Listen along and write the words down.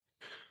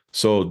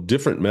So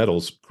different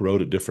metals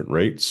corrode at different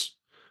rates.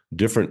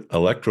 Different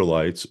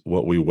electrolytes,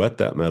 what we wet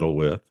that metal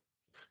with,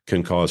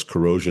 can cause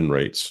corrosion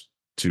rates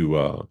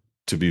to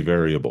be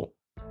variable.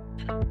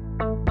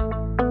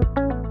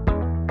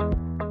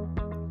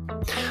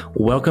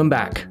 Welcome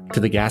back to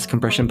the Gas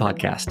Compression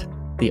Podcast,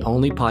 the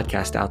only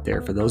podcast out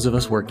there for those of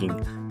us working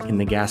in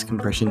the gas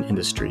compression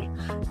industry.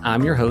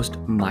 I'm your host,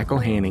 Michael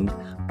Hanning,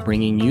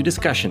 bringing you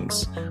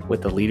discussions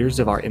with the leaders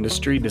of our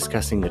industry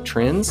discussing the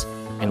trends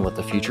and what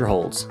the future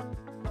holds.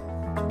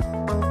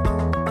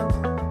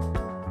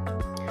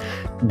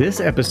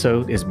 This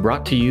episode is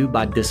brought to you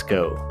by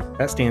DISCO.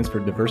 That stands for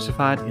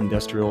Diversified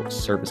Industrial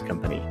Service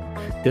Company.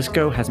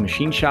 DISCO has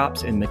machine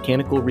shops and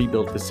mechanical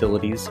rebuild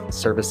facilities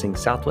servicing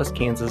Southwest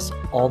Kansas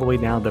all the way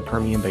down the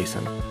Permian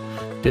Basin.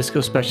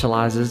 DISCO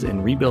specializes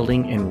in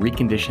rebuilding and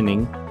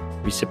reconditioning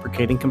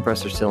reciprocating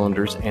compressor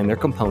cylinders and their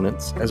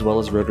components, as well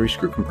as rotary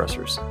screw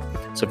compressors.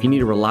 So if you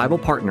need a reliable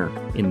partner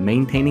in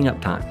maintaining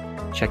uptime,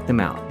 check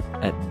them out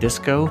at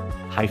disco-inc.com.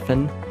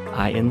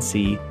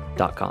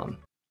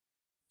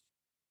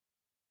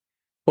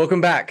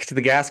 Welcome back to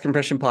the Gas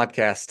Compression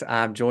Podcast.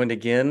 I'm joined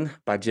again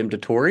by Jim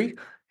Dettore.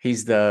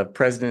 He's the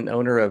president and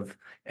owner of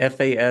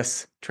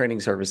FAS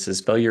Training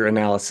Services, Failure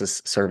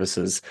Analysis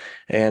Services.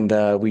 And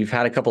we've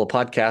had a couple of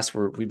podcasts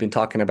where we've been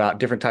talking about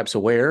different types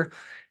of wear.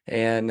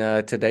 And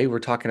today we're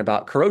talking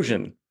about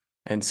corrosion.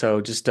 And so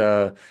just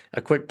a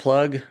quick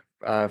plug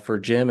for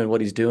Jim and what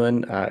he's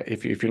doing.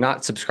 If you're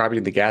not subscribing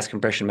to the Gas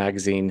Compression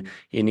magazine,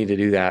 you need to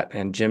do that.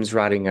 And Jim's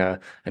writing an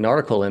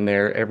article in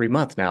there every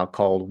month now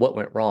called What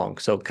Went Wrong.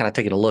 So kind of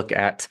taking a look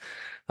at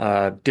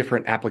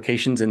different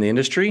applications in the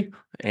industry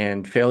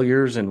and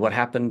failures and what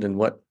happened and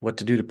what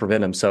to do to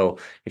prevent them. So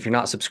if you're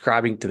not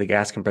subscribing to the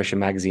Gas Compression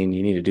magazine,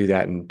 you need to do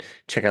that and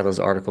check out those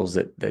articles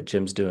that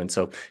Jim's doing.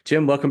 So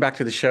Jim, welcome back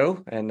to the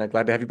show, and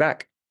glad to have you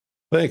back.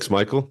 Thanks,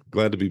 Michael.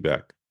 Glad to be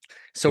back.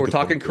 So we're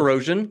talking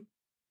corrosion.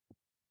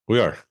 We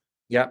are.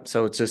 Yeah.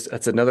 So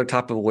it's another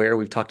type of wear.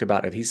 We've talked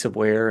about adhesive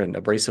wear and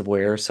abrasive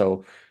wear.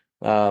 So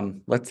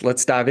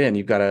let's dive in.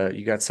 You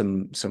got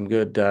some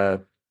good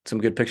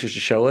pictures to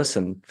show us,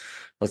 and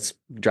let's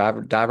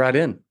dive right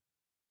in.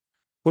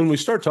 When we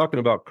start talking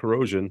about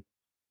corrosion,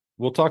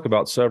 we'll talk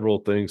about several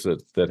things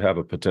that have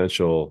a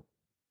potential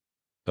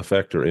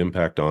effect or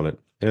impact on it,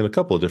 and a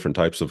couple of different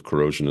types of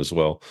corrosion as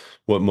well.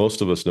 What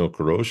most of us know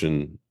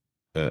corrosion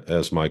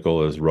as,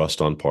 Michael, is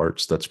rust on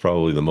parts. That's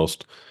probably the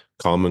most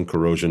common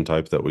corrosion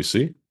type that we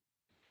see,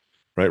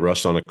 right?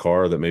 Rust on a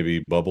car that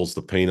maybe bubbles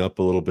the paint up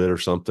a little bit or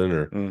something,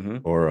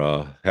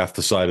 or half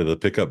the side of the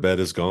pickup bed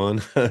is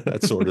gone,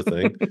 that sort of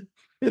thing.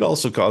 It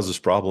also causes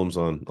problems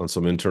on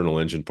some internal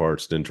engine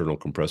parts and internal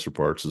compressor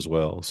parts as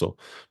well. So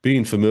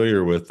being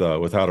familiar with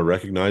how to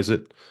recognize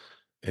it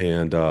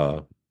and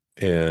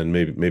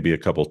maybe a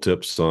couple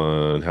tips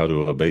on how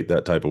to abate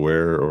that type of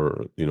wear,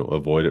 or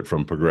avoid it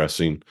from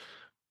progressing.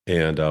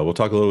 And we'll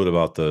talk a little bit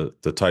about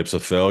the types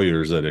of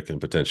failures that it can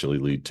potentially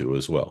lead to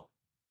as well.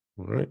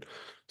 All right.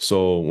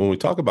 So when we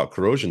talk about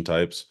corrosion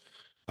types,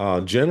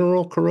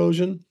 general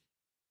corrosion,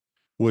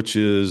 which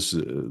is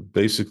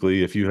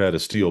basically if you had a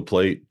steel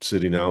plate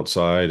sitting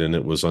outside and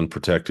it was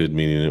unprotected,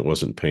 meaning it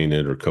wasn't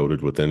painted or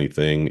coated with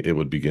anything, it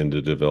would begin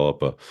to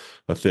develop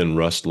a thin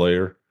rust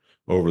layer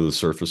over the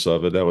surface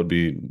of it. That would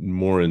be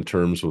more in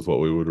terms with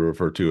what we would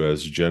refer to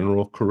as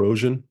general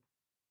corrosion.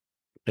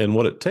 And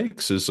what it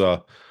takes is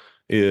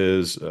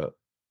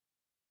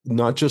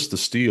not just the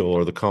steel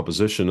or the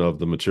composition of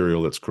the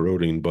material that's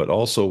corroding, but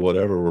also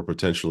whatever we're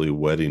potentially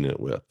wetting it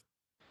with.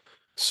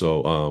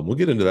 So we'll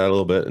get into that a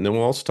little bit, and then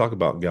we'll also talk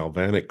about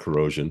galvanic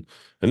corrosion.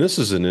 And this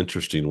is an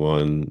interesting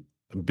one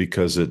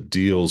because it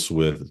deals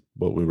with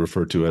what we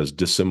refer to as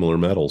dissimilar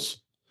metals.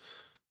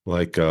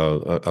 Like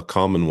a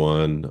common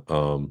one,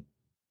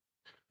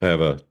 I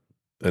have an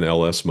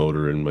LS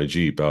motor in my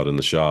Jeep out in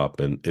the shop,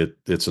 and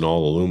it's an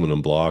all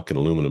aluminum block and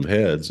aluminum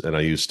heads, and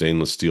I use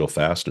stainless steel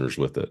fasteners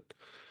with it.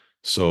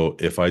 So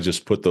if I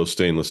just put those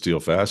stainless steel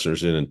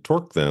fasteners in and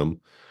torque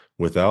them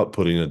without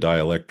putting a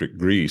dielectric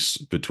grease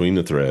between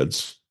the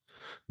threads,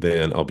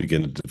 then I'll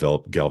begin to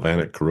develop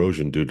galvanic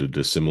corrosion due to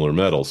dissimilar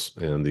metals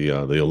and the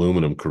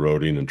aluminum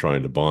corroding and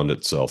trying to bond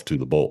itself to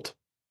the bolt.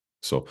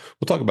 So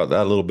we'll talk about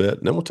that a little bit,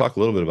 and then we'll talk a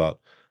little bit about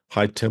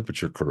high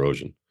temperature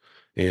corrosion,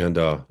 and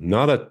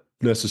not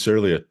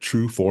necessarily a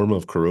true form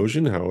of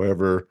corrosion.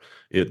 However,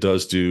 it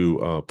does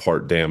do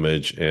part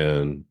damage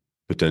and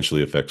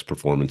potentially affects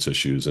performance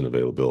issues and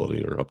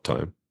availability or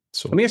uptime.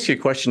 So let me ask you a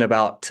question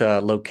about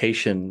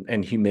location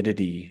and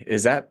humidity.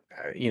 Is that,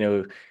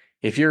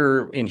 if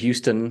you're in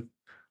Houston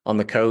on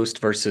the coast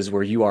versus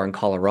where you are in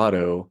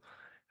Colorado,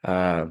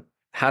 how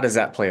does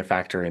that play a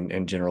factor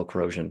in general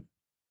corrosion?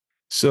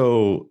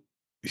 So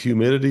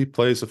humidity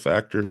plays a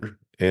factor.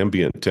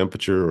 Ambient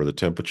temperature, or the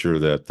temperature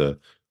that the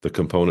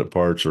component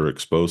parts are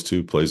exposed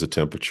to, plays a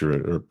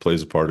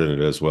part in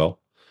it as well.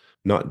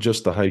 Not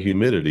just the high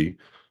humidity,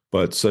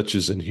 but such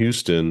as in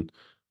Houston,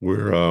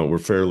 we're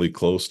fairly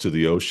close to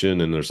the ocean,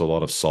 and there's a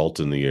lot of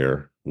salt in the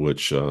air,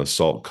 which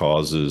salt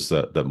causes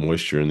that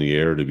moisture in the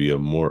air to be a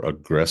more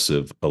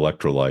aggressive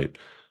electrolyte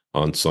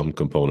on some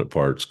component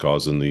parts,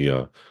 causing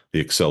the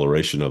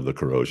acceleration of the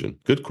corrosion.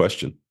 Good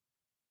question.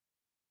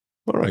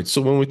 All right,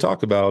 so when we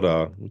talk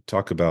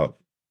about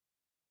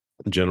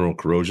general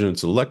corrosion,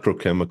 it's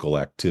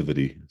electrochemical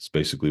activity. It's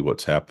basically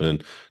what's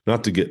happening.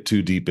 Not to get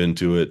too deep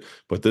into it,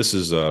 but this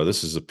is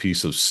a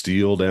piece of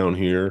steel down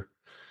here,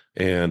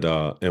 and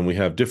we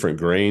have different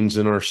grains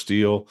in our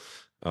steel.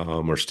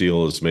 Our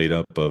steel is made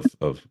up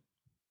of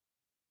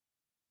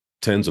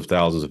tens of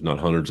thousands, if not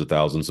hundreds of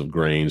thousands of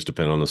grains,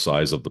 depending on the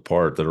size of the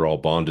part, that are all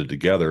bonded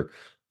together,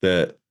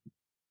 that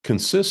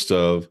consist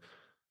of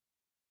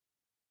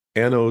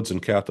anodes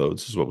and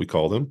cathodes, is what we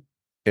call them.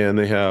 And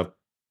they have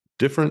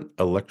different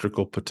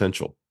electrical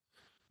potential,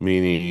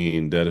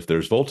 meaning that if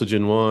there's voltage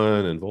in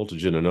one and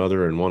voltage in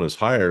another, and one is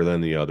higher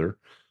than the other,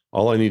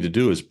 all I need to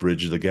do is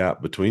bridge the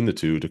gap between the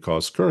two to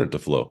cause current to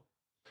flow.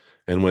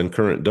 And when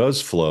current does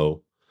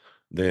flow,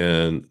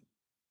 then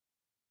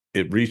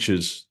it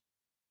reaches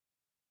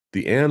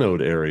the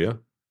anode area,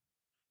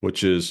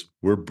 which is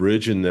we're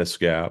bridging this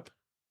gap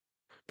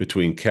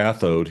between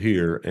cathode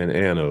here and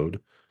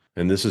anode.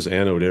 And this is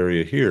anode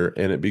area here,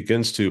 and it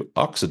begins to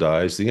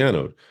oxidize the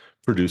anode,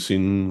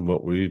 producing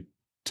what we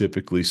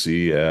typically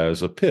see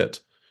as a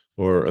pit,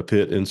 or a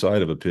pit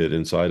inside of a pit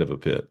inside of a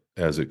pit,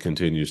 as it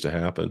continues to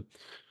happen.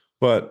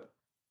 But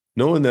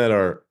knowing that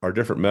our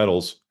different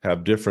metals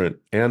have different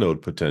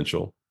anode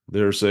potential,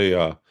 there's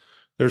a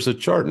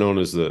chart known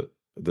as the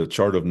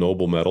chart of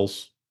noble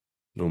metals.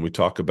 When we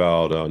talk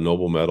about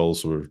noble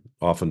metals, we're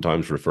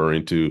oftentimes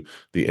referring to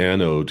the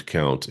anode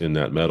count in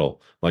that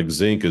metal. Like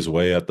zinc is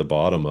way at the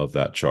bottom of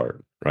that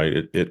chart,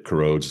 right? It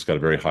corrodes. It's got a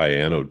very high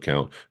anode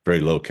count, very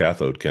low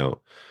cathode count,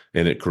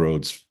 and it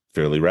corrodes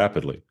fairly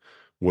rapidly.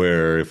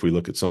 Where if we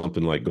look at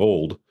something like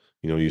gold,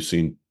 you've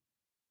seen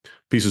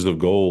pieces of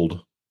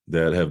gold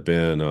that have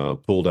been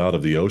pulled out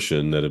of the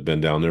ocean that have been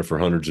down there for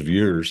hundreds of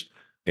years,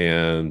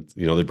 and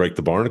they break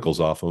the barnacles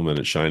off them and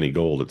it's shiny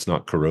gold. It's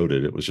not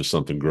corroded. It was just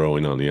something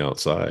growing on the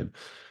outside.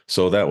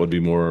 So that would be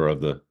more of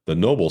the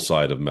noble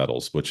side of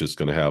metals, which is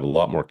going to have a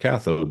lot more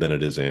cathode than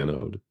it is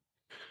anode.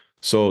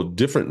 So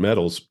different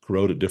metals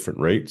corrode at different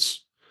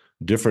rates.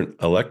 Different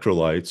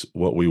electrolytes,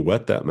 what we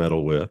wet that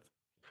metal with,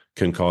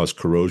 can cause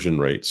corrosion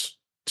rates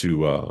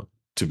to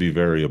be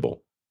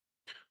variable.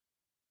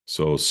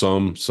 So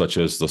some, such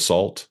as the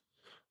salt,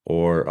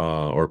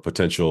 or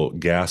potential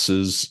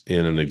gases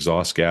in an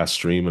exhaust gas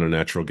stream in a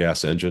natural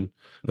gas engine,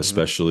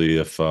 especially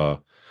if we're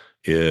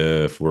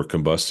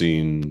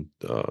combusting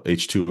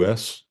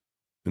H2S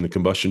in the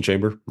combustion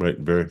chamber, right?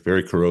 Very,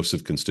 very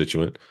corrosive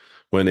constituent.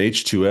 When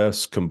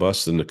H2S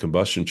combusts in the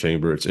combustion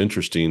chamber, it's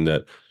interesting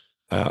that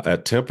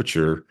at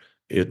temperature,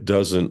 it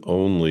doesn't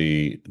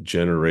only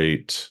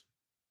generate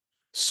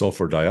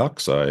sulfur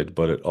dioxide,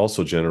 but it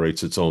also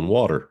generates its own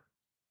water,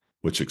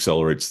 which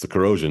accelerates the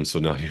corrosion. So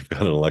now you've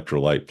got an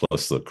electrolyte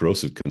plus the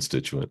corrosive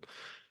constituent.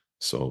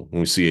 So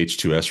when we see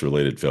H2S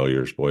related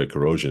failures, boy,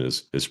 corrosion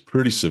is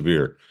pretty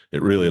severe.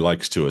 It really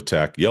likes to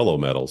attack yellow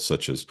metals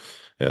such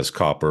as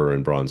copper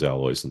and bronze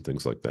alloys and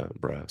things like that,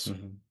 brass.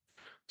 Mm-hmm.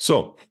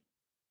 So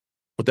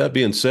with that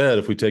being said,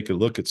 if we take a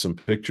look at some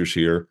pictures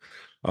here,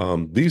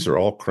 these are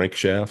all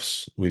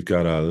crankshafts. We've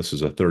got this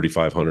is a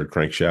 3500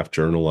 crankshaft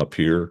journal up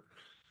here.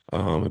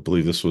 I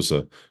believe this was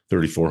a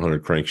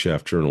 3400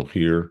 crankshaft journal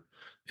here,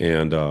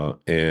 and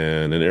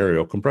an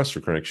aerial compressor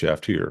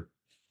crankshaft here.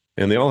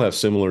 And they all have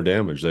similar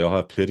damage. They all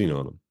have pitting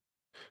on them,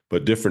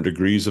 but different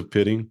degrees of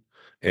pitting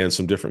and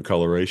some different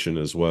coloration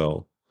as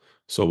well.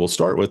 So we'll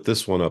start with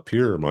this one up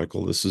here,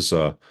 Michael. This is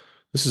a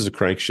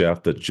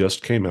crankshaft that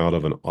just came out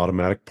of an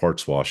automatic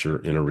parts washer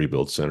in a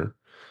rebuild center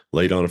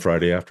late on a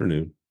Friday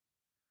afternoon.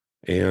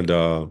 And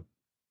the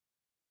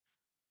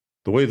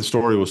way the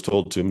story was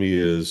told to me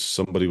is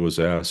somebody was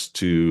asked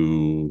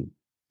to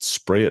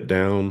spray it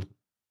down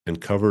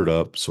and cover it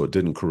up so it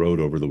didn't corrode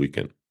over the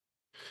weekend.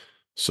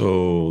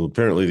 So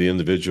apparently the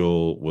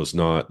individual was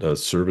not a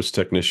service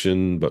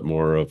technician, but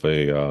more of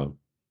a kind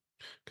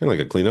of like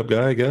a cleanup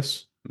guy, I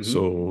guess. Mm-hmm.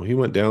 So he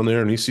went down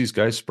there and he sees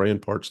guys spraying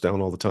parts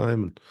down all the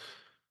time,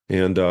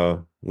 and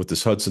with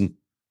this Hudson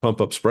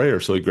pump up sprayer.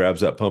 So he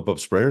grabs that pump up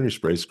sprayer and he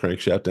sprays the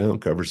crankshaft down,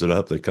 covers it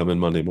up. They come in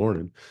Monday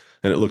morning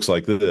and it looks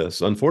like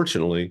this.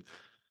 Unfortunately,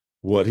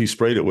 what he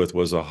sprayed it with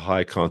was a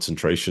high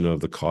concentration of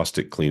the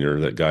caustic cleaner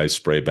that guys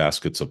spray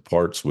baskets of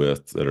parts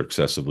with that are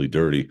excessively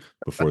dirty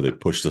before they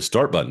push the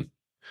start button.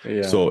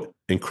 Yeah. So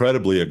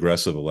incredibly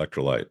aggressive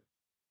electrolyte,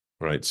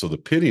 right? So the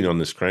pitting on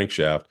this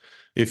crankshaft,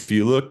 if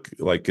you look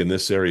like in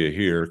this area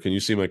here, can you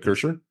see my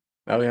cursor?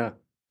 Oh, yeah.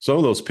 Some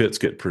of those pits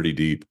get pretty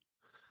deep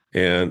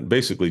and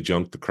basically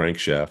junk the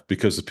crankshaft,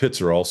 because the pits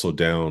are also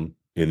down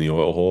in the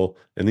oil hole.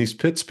 And these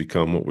pits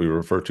become what we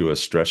refer to as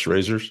stress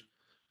razors,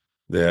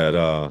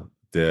 that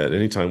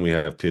anytime we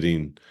have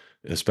pitting,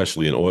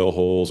 especially in oil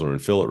holes or in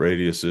fillet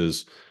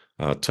radiuses,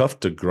 tough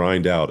to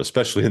grind out,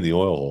 especially in the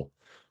oil hole.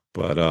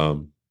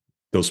 But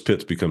those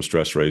pits become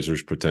stress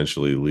razors,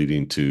 potentially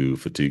leading to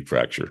fatigue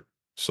fracture.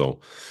 So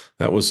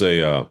that was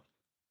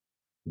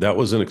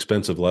an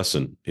expensive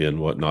lesson in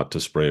what not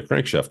to spray a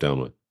crankshaft down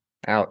with.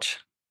 Ouch.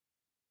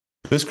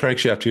 This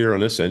crankshaft here on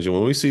this engine,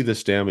 when we see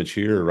this damage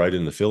here right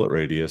in the fillet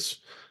radius,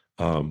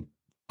 um,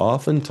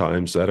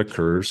 oftentimes that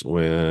occurs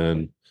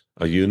when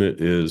a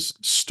unit is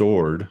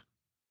stored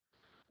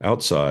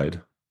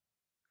outside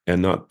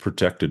and not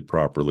protected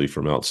properly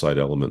from outside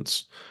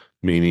elements,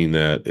 meaning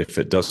that if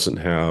it doesn't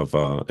have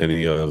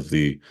any of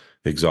the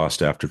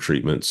exhaust after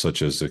treatment,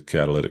 such as a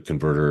catalytic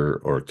converter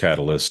or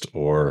catalyst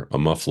or a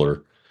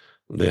muffler,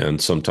 then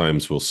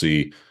sometimes we'll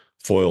see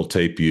foil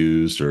tape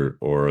used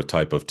or a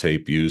type of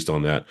tape used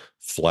on that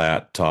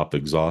flat top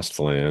exhaust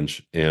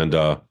flange. And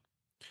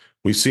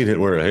we've seen it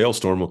where a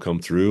hailstorm will come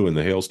through and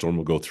the hailstorm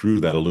will go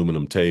through that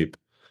aluminum tape,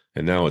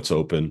 and now it's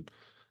open,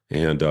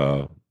 and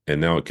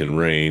now it can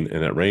rain,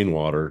 and that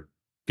rainwater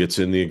gets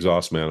in the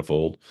exhaust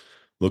manifold,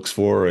 looks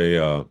for a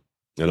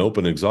an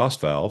open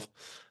exhaust valve,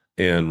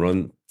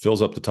 and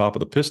fills up the top of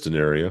the piston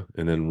area,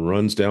 and then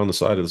runs down the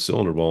side of the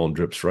cylinder wall and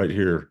drips right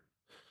here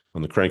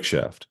on the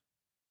crankshaft.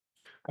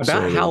 About So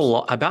how there's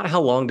long, about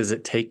how long does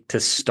it take to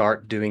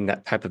start doing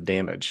that type of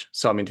damage?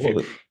 So I mean,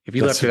 well, if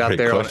you that's left a it out great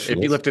there question.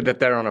 if you left it out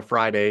there on a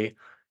Friday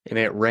and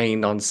it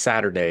rained on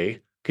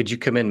Saturday, could you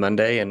come in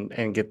Monday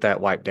and get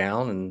that wiped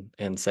down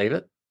and save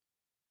it?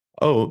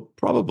 Oh,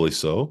 probably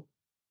so.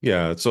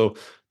 Yeah. So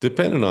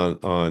depending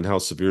on how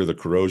severe the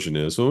corrosion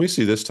is, when we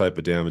see this type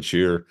of damage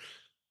here,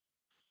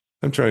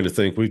 I'm trying to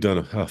think. We've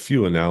done a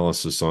few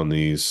analysis on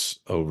these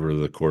over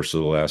the course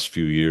of the last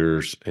few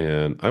years,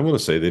 and I want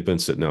to say they've been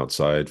sitting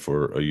outside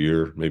for a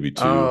year, maybe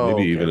two, Oh,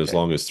 maybe okay, even as okay.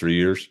 long as 3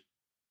 years.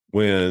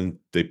 When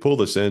they pull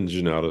this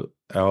engine out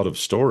of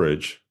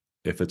storage,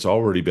 if it's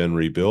already been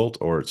rebuilt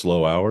or it's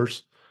low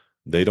hours,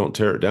 they don't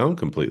tear it down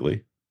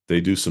completely.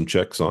 They do some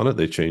checks on it.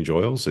 They change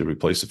oils, they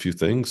replace a few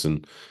things,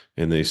 and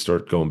they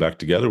start going back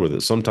together with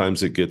it.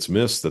 Sometimes it gets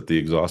missed that the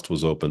exhaust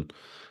was open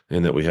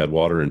and that we had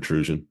water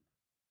intrusion,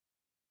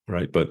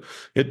 right? But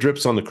it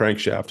drips on the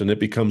crankshaft and it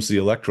becomes the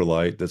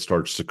electrolyte that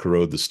starts to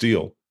corrode the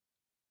steel.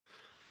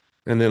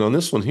 And then on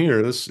this one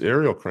here, this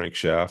aerial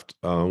crankshaft,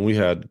 we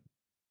had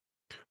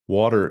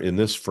water in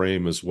this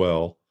frame as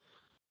well.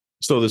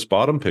 So this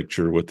bottom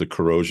picture with the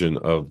corrosion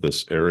of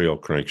this aerial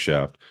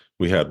crankshaft,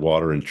 we had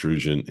water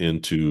intrusion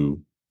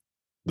into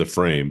the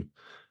frame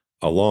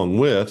along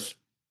with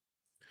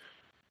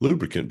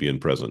lubricant being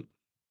present.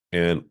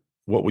 And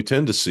what we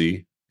tend to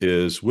see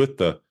is with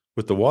the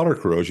water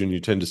corrosion, you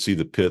tend to see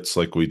the pits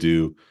like we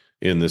do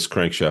in this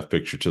crankshaft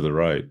picture to the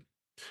right.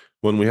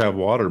 When we have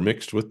water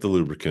mixed with the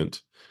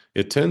lubricant,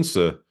 it tends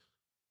to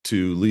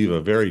leave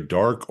a very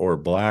dark or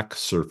black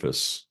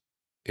surface.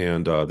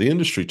 And the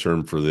industry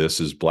term for this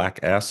is black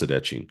acid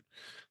etching.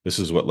 This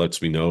is what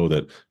lets me know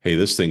that, hey,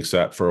 this thing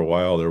sat for a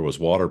while. There was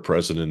water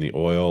present in the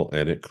oil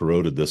and it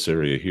corroded this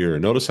area here.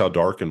 And notice how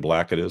dark and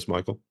black it is,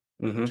 Michael.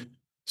 Mm-hmm.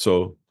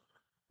 So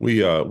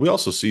we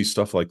also see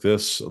stuff like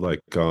this,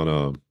 like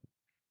on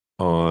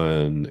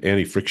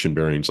anti-friction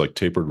bearings, like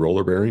tapered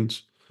roller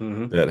bearings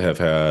Mm-hmm. that have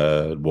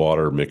had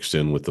water mixed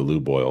in with the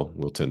lube oil.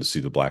 We'll tend to see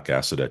the black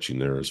acid etching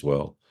there as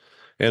well.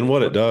 And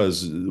what it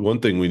does, one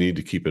thing we need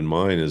to keep in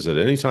mind is that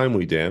anytime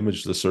we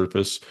damage the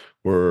surface,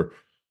 we're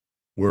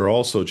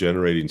also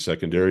generating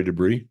secondary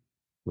debris.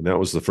 And that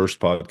was the first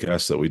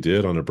podcast that we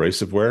did on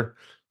abrasive wear.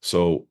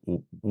 So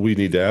we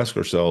need to ask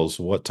ourselves,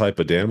 what type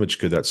of damage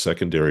could that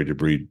secondary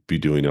debris be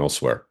doing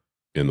elsewhere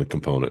in the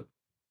component?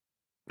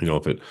 You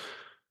know,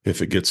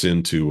 if it gets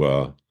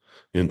into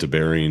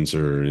bearings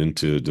or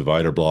into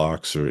divider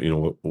blocks, or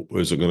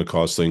is it going to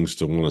cause things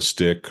to want to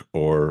stick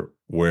or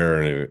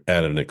wear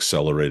at an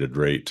accelerated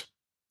rate?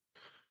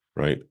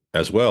 Right?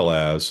 As well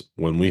as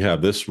when we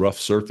have this rough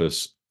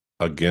surface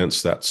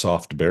against that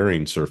soft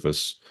bearing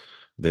surface,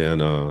 then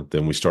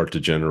we start to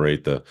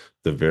generate the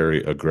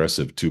very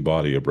aggressive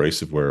two-body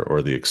abrasive wear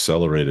or the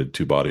accelerated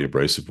two-body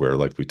abrasive wear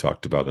like we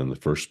talked about in the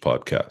first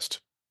podcast.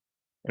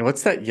 And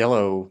what's that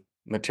yellow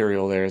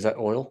material there? Is that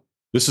oil?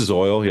 This is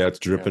oil. Yeah, it's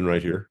Yeah. dripping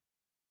right here.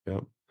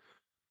 Yeah.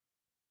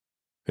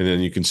 And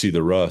then you can see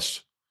the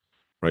rust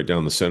right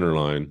down the center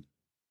line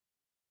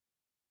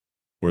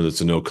where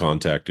it's a no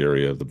contact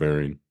area of the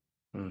bearing.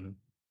 Mm-hmm.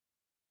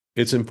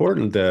 It's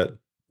important that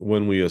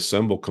when we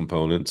assemble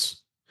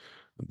components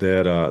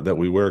that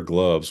we wear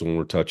gloves when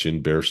we're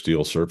touching bare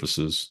steel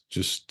surfaces,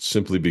 just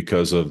simply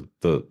because of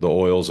the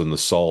oils and the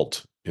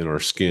salt in our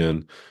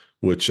skin,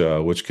 which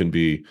can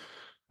be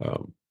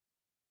um,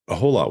 a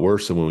whole lot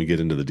worse than when we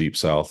get into the deep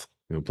South,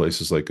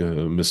 places like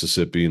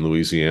Mississippi and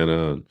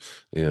Louisiana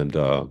and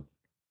uh,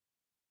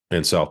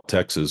 and South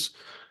Texas.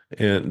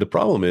 And the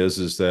problem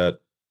is that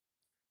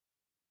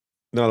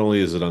not only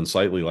is it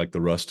unsightly like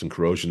the rust and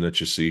corrosion that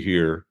you see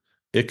here,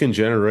 it can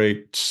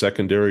generate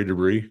secondary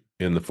debris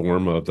in the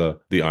form of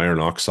the iron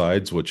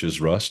oxides, which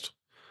is rust,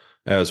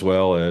 as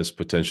well as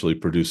potentially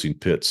producing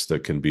pits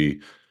that can be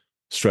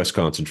stress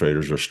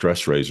concentrators or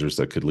stress raisers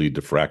that could lead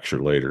to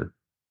fracture later.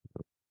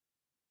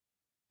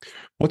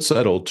 What's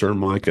that old term,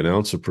 Mike? An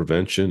ounce of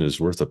prevention is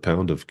worth a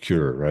pound of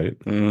cure, right?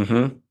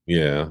 Mm-hmm.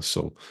 Yeah.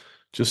 So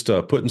just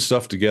putting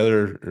stuff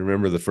together.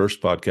 Remember the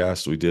first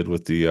podcast we did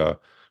with the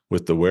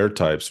wear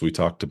types, we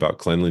talked about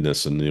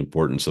cleanliness and the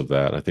importance of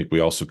that. I think we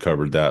also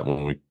covered that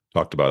when we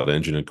talked about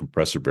engine and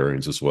compressor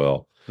bearings as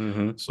well.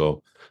 Mm-hmm.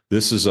 So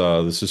this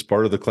is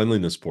part of the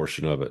cleanliness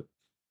portion of it.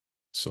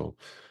 So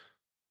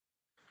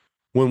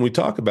when we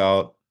talk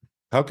about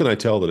how can I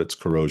tell that it's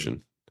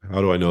corrosion? How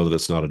do I know that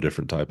it's not a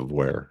different type of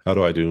wear? How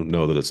do I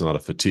know that it's not a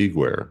fatigue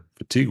wear?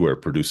 Fatigue wear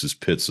produces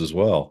pits as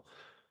well.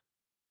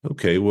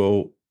 Okay,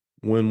 well,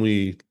 when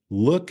we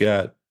look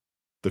at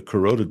the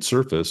corroded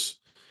surface,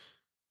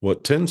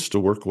 what tends to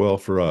work well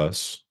for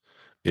us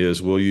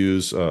is we'll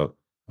use a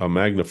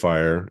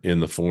magnifier in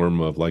the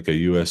form of like a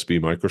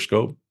USB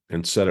microscope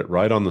and set it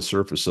right on the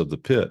surface of the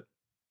pit.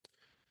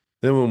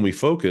 Then when we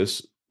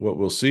focus, what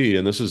we'll see,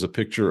 and this is a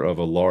picture of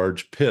a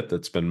large pit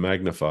that's been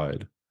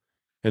magnified.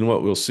 And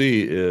what we'll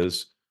see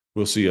is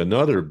we'll see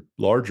another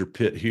larger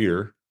pit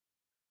here,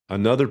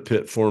 another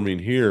pit forming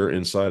here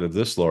inside of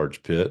this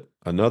large pit,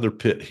 another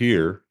pit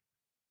here,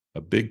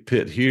 a big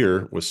pit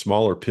here with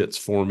smaller pits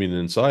forming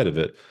inside of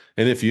it.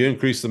 And if you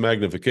increase the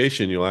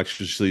magnification, you'll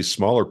actually see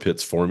smaller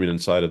pits forming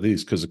inside of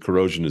these because the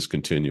corrosion is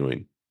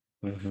continuing,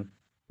 Mm-hmm.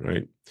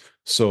 right?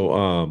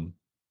 So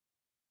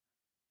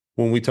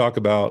when we talk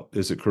about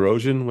is it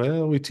corrosion,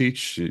 well, we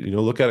teach,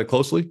 look at it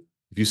closely.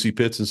 If you see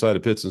pits inside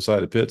of pits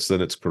inside of pits,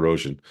 then it's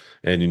corrosion,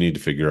 and you need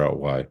to figure out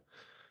why.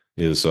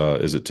 Is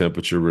it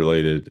temperature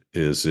related?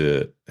 Is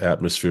it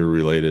atmosphere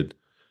related?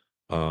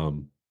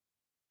 Um,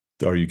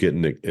 are you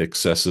getting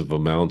excessive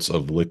amounts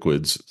of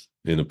liquids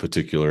in a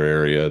particular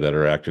area that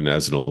are acting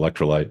as an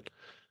electrolyte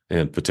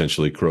and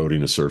potentially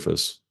corroding a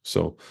surface?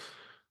 So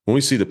when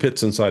we see the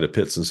pits inside of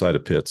pits inside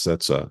of pits,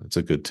 it's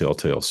a good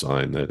telltale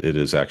sign that it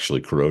is actually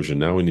corrosion.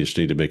 Now we just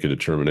need to make a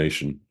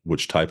determination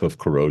which type of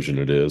corrosion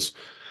it is,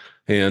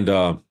 and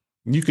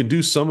you can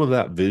do some of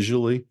that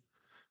visually,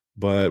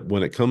 but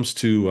when it comes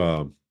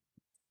to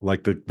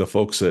like the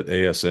folks at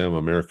ASM,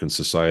 American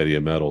Society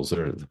of Metals,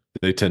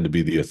 they tend to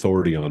be the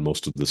authority on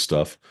most of this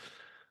stuff.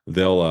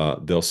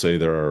 They'll say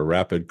there are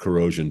rapid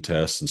corrosion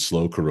tests and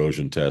slow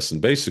corrosion tests,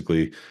 and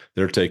basically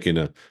they're taking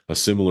a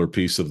similar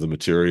piece of the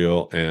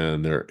material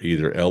and they're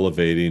either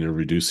elevating or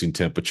reducing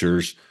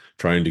temperatures,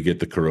 trying to get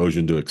the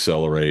corrosion to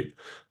accelerate,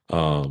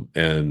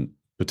 and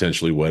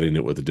potentially wetting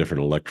it with the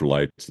different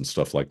electrolytes and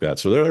stuff like that.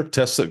 So there are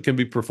tests that can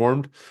be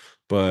performed,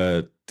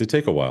 but they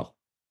take a while.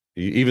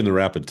 Even the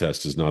rapid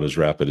test is not as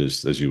rapid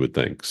as you would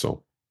think.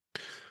 So,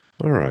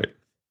 all right.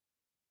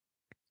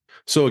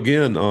 So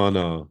again,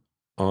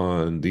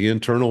 on the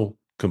internal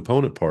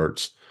component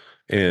parts,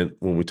 and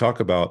when we talk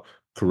about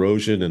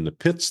corrosion and the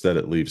pits that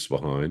it leaves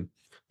behind,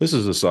 this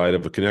is the side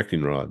of a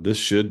connecting rod. This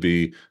should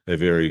be a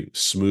very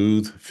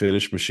smooth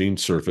finished machine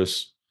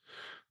surface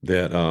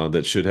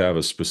that should have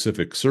a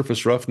specific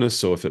surface roughness.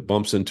 So if it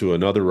bumps into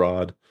another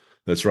rod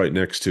that's right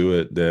next to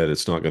it, that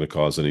it's not going to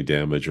cause any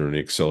damage or any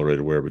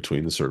accelerated wear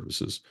between the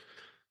surfaces.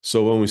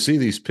 So when we see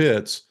these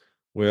pits,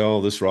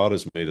 well, this rod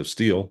is made of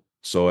steel.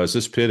 So as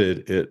this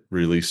pitted, it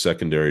released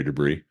secondary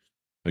debris,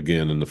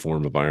 again, in the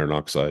form of iron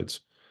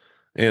oxides.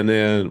 And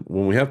then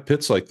when we have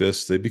pits like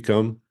this, they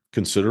become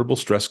considerable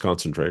stress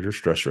concentrators,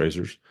 stress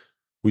raisers.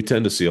 We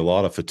tend to see a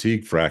lot of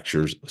fatigue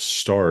fractures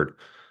start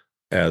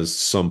as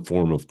some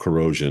form of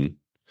corrosion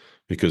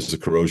because the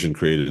corrosion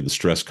created the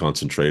stress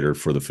concentrator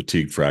for the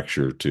fatigue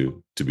fracture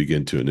to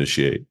begin to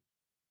initiate.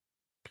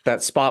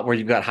 That spot where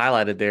you've got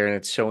highlighted there and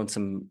it's showing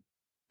some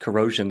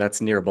corrosion,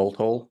 that's near a bolt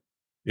hole.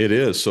 It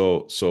is.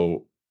 So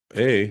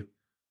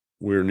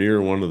we're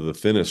near one of the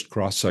thinnest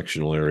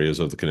cross-sectional areas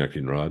of the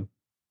connecting rod,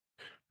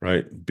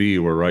 right? B,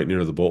 we're right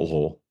near the bolt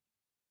hole.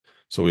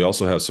 So we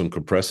also have some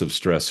compressive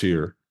stress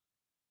here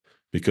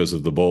because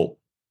of the bolt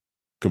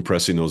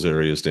compressing those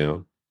areas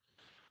down.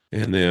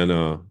 And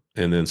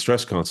then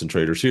stress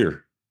concentrators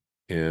here.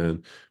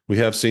 And we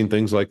have seen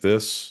things like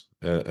this,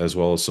 as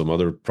well as some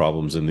other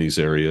problems in these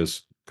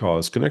areas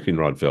cause connecting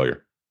rod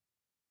failure,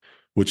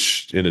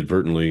 which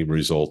inadvertently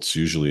results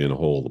usually in a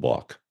hole in the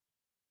block.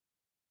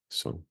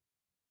 So,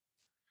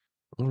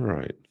 all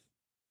right.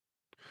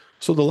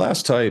 So the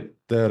last type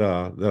that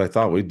I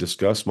thought we'd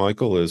discuss,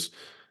 Michael,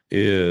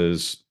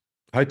 is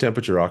high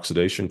temperature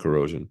oxidation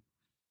corrosion.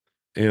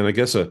 And I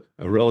guess a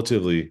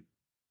relatively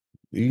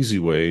easy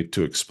way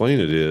to explain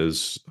it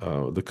is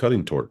the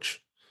cutting torch.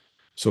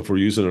 So if we're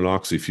using an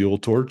oxy fuel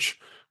torch,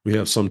 we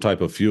have some type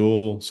of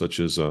fuel,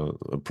 such as a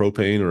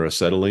propane or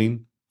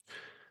acetylene,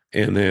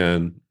 and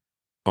then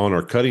on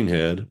our cutting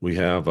head, we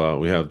have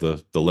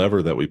the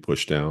lever that we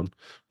push down,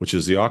 which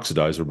is the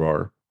oxidizer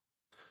bar.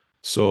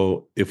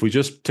 So if we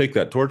just take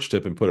that torch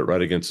tip and put it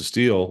right against the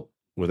steel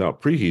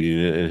without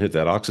preheating it and hit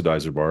that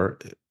oxidizer bar,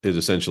 it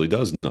essentially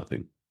does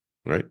nothing,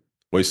 right?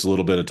 Wastes a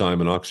little bit of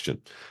time and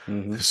oxygen.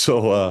 Mm-hmm.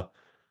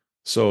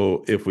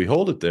 So if we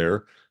hold it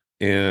there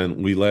and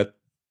we let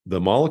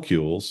the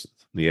molecules,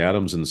 the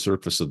atoms in the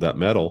surface of that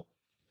metal,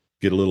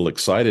 get a little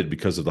excited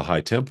because of the high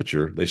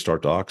temperature, they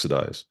start to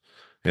oxidize.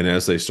 And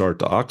as they start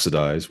to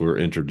oxidize, we're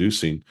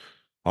introducing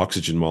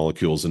oxygen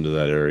molecules into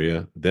that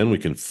area. Then we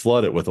can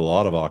flood it with a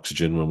lot of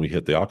oxygen when we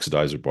hit the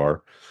oxidizer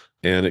bar,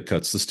 and it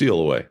cuts the steel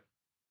away,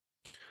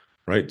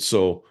 right?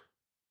 So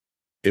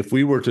if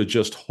we were to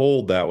just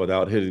hold that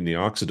without hitting the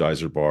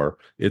oxidizer bar,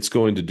 it's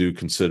going to do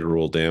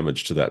considerable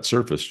damage to that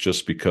surface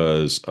just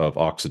because of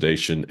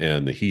oxidation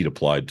and the heat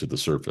applied to the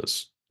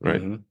surface,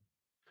 right? Hmm.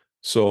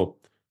 So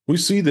we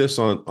see this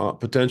on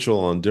potential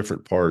on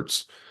different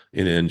parts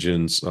in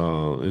engines.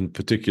 In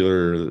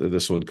particular,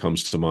 this one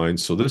comes to mind.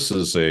 So this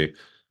is a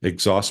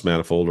exhaust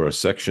manifold or a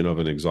section of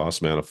an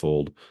exhaust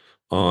manifold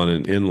on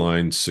an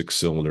inline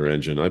six-cylinder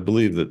engine. I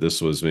believe that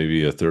this was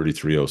maybe a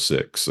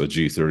 3306, a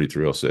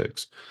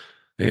G3306.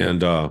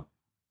 And no,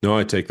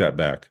 I take that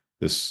back.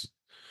 This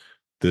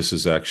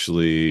is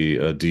actually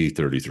a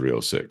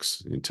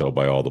D3306. You can tell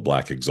by all the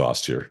black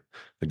exhaust here.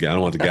 Again, I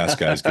don't want the gas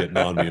guys getting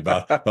on me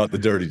about the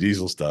dirty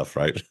diesel stuff,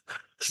 right?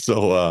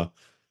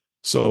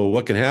 So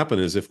what can happen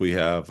is if we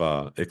have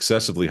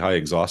excessively high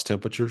exhaust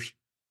temperatures,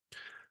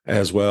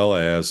 as well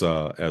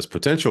as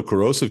potential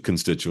corrosive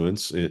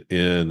constituents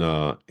in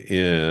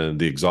the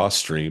exhaust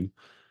stream.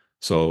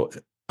 So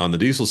on the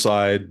diesel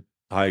side,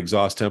 high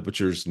exhaust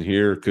temperatures in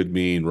here could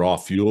mean raw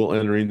fuel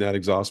entering that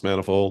exhaust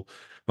manifold.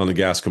 On the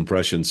gas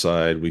compression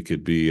side, we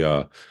could be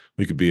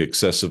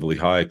excessively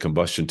high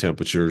combustion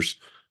temperatures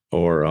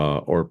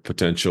or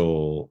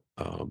potential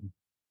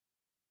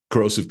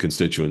corrosive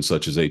constituents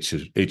such as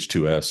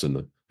H2S in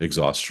the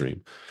exhaust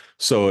stream.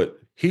 So it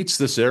heats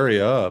this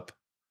area up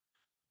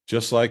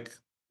just like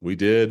we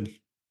did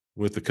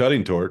with the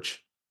cutting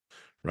torch,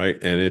 right?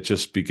 And it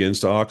just begins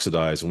to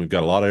oxidize. And we've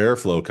got a lot of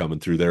airflow coming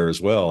through there as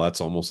well.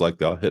 That's almost like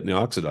hitting the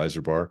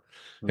oxidizer bar,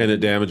 and it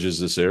Hmm. damages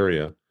this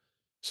area.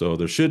 So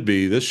this should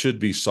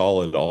be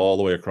solid all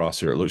the way across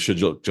here. It should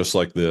look just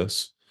like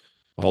this,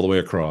 all the way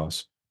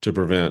across to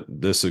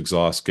prevent this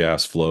exhaust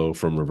gas flow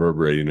from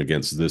reverberating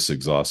against this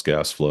exhaust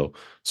gas flow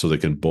so they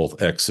can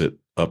both exit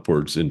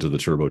upwards into the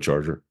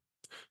turbocharger.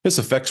 This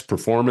affects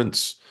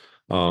performance.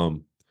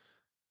 Um,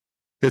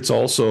 it's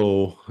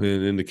also an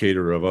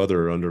indicator of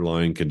other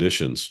underlying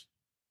conditions,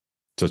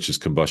 such as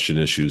combustion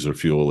issues or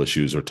fuel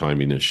issues or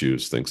timing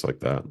issues, things like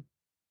that.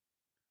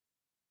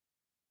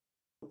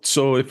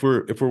 So if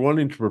we're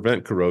wanting to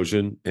prevent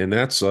corrosion, and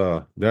that's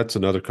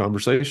another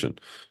conversation.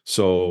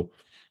 So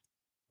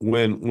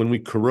when we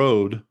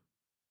corrode,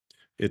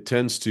 it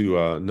tends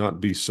to not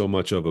be so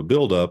much of a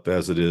buildup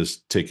as it is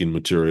taking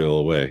material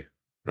away,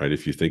 right?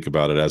 If you think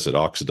about it, as it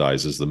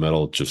oxidizes, the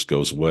metal just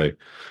goes away,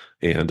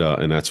 and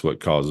that's what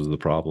causes the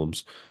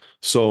problems.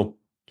 So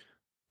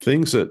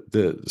things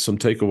that some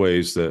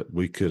takeaways that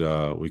we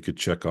could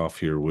check off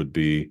here would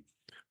be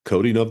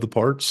coating of the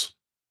parts.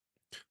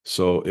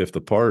 So if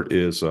the part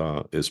is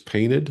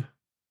painted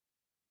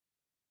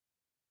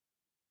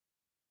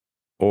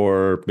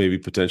or maybe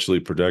potentially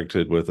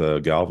protected with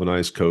a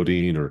galvanized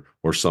coating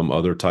or some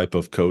other type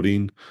of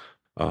coating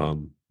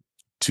um,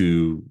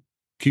 to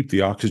keep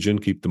the oxygen,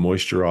 keep the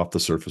moisture off the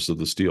surface of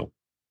the steel.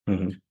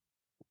 Hmm.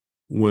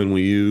 When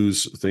we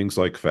use things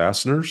like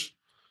fasteners,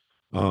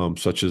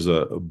 such as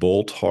a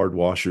bolt, hard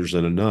washers,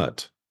 and a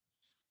nut,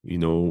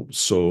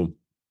 so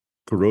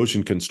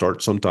corrosion can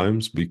start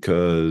sometimes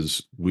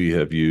because we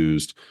have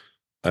used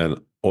an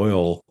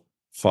oil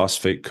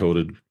phosphate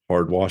coated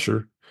hard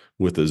washer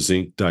with a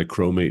zinc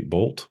dichromate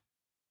bolt.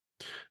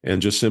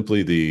 And just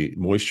simply the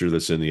moisture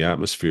that's in the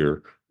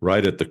atmosphere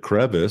right at the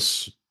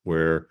crevice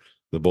where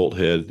the bolt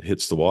head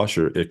hits the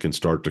washer, it can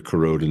start to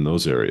corrode in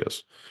those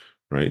areas,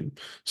 right?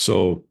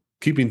 So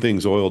keeping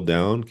things oiled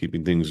down,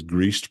 keeping things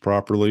greased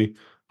properly,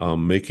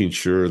 making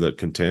sure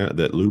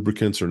that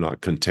lubricants are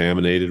not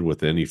contaminated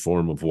with any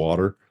form of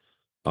water,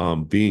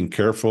 being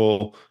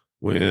careful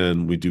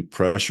when we do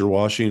pressure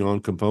washing on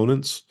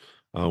components,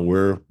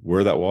 where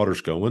that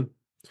water's going,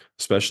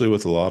 especially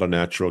with a lot of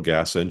natural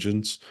gas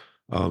engines.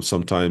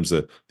 Sometimes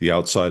the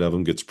outside of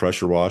them gets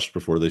pressure washed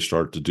before they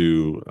start to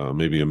do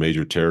maybe a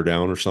major tear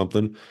down or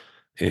something.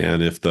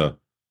 And if the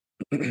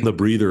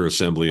breather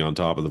assembly on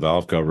top of the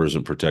valve cover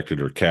isn't protected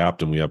or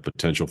capped, and we have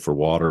potential for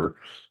water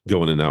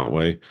going in that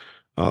way,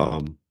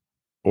 um,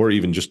 or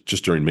even just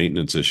during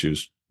maintenance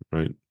issues,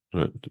 right?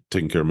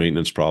 Taking care of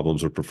maintenance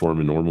problems or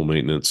performing normal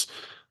maintenance.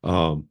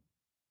 Um,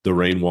 the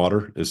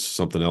rainwater is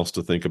something else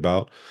to think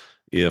about.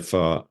 If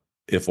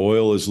if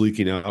oil is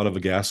leaking out of a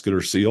gasket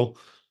or seal,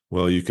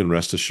 well, you can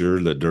rest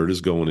assured that dirt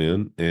is going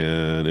in.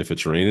 And if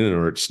it's raining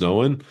or it's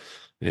snowing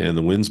and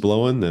the wind's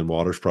blowing, then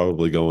water's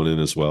probably going in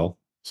as well.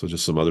 So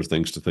just some other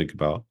things to think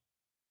about.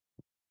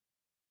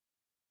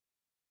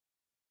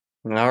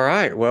 All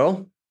right.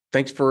 Well,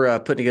 thanks for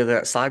putting together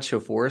that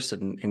slideshow for us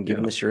and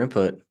giving Yeah, us your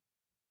input.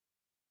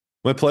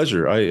 my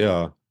pleasure.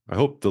 I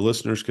hope the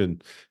listeners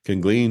can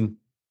glean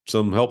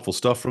some helpful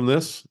stuff from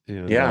this.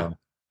 And Yeah.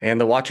 And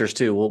the watchers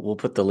too. We'll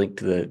put the link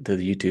to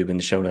the YouTube in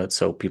the show notes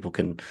so people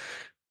can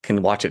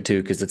watch it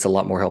too, because it's a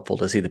lot more helpful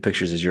to see the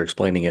pictures as you're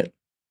explaining it.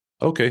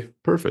 okay,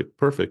 perfect,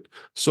 perfect.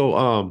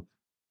 So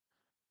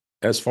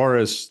as far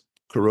as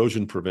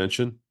corrosion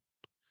prevention,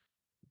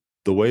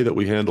 the way that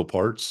we handle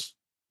parts,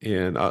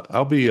 and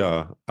I'll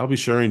be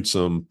sharing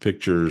some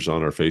pictures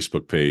on our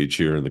Facebook page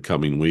here in the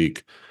coming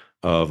week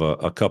of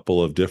a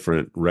couple of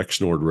different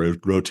Rexnord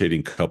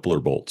rotating coupler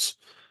bolts,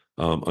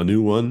 a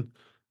new one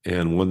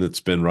and one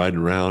that's been riding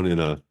around in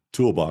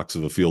toolbox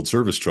of a field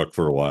service truck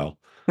for a while,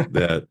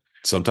 that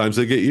sometimes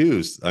they get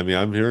used. I mean,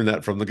 I'm hearing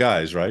that from the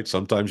guys, right?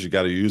 Sometimes you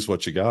got to use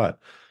what you got.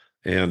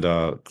 And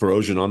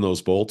corrosion on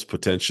those bolts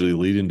potentially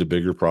leading to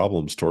bigger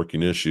problems,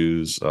 torquing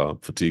issues,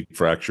 fatigue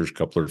fractures,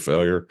 coupler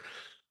failure.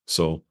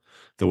 So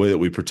the way that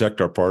we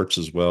protect our parts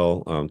as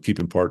well,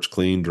 keeping parts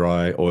clean,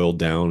 dry, oiled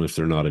down if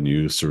they're not in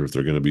use or if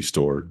they're going to be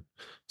stored.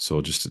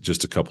 So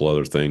just a couple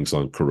other things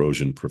on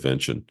corrosion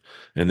prevention.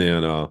 And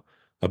then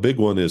a big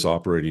one is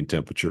operating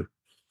temperature.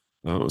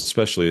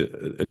 Especially,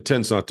 it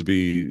tends not to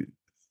be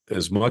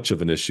as much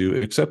of an issue,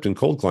 except in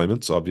cold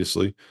climates,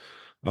 obviously.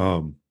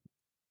 Um,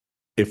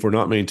 if we're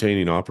not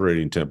maintaining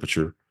operating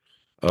temperature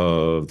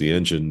of the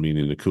engine,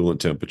 meaning the coolant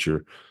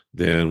temperature,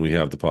 then we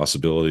have the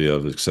possibility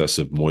of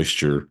excessive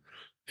moisture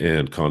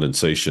and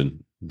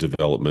condensation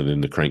development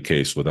in the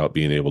crankcase without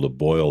being able to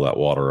boil that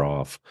water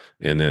off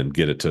and then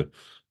get it to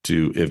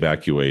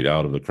evacuate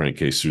out of the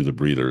crankcase through the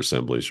breather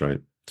assemblies,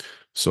 right?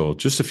 So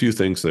just a few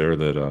things there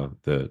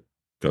that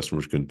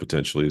customers can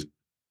potentially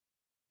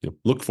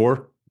look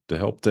for to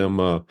help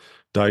them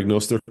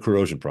diagnose their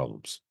corrosion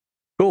problems.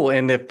 Cool.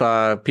 And if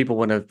people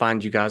want to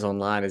find you guys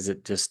online, is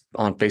it just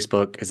on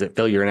Facebook? Is it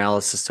Failure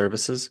Analysis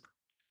Services?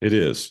 It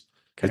is.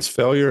 Okay. It's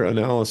Failure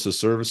Analysis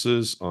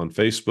Services on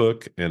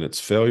Facebook, and it's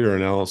Failure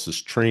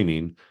Analysis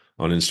Training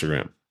on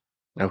Instagram.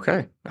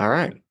 Okay. All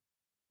right.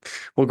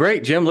 Well,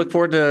 great, Jim. Look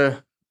forward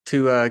to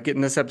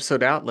getting this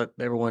episode out. Let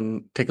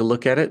everyone take a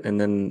look at it,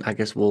 and then I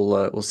guess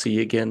we'll see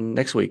you again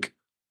next week.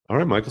 All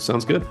right, Michael,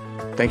 sounds good.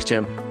 Thanks,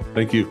 Jim.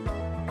 Thank you.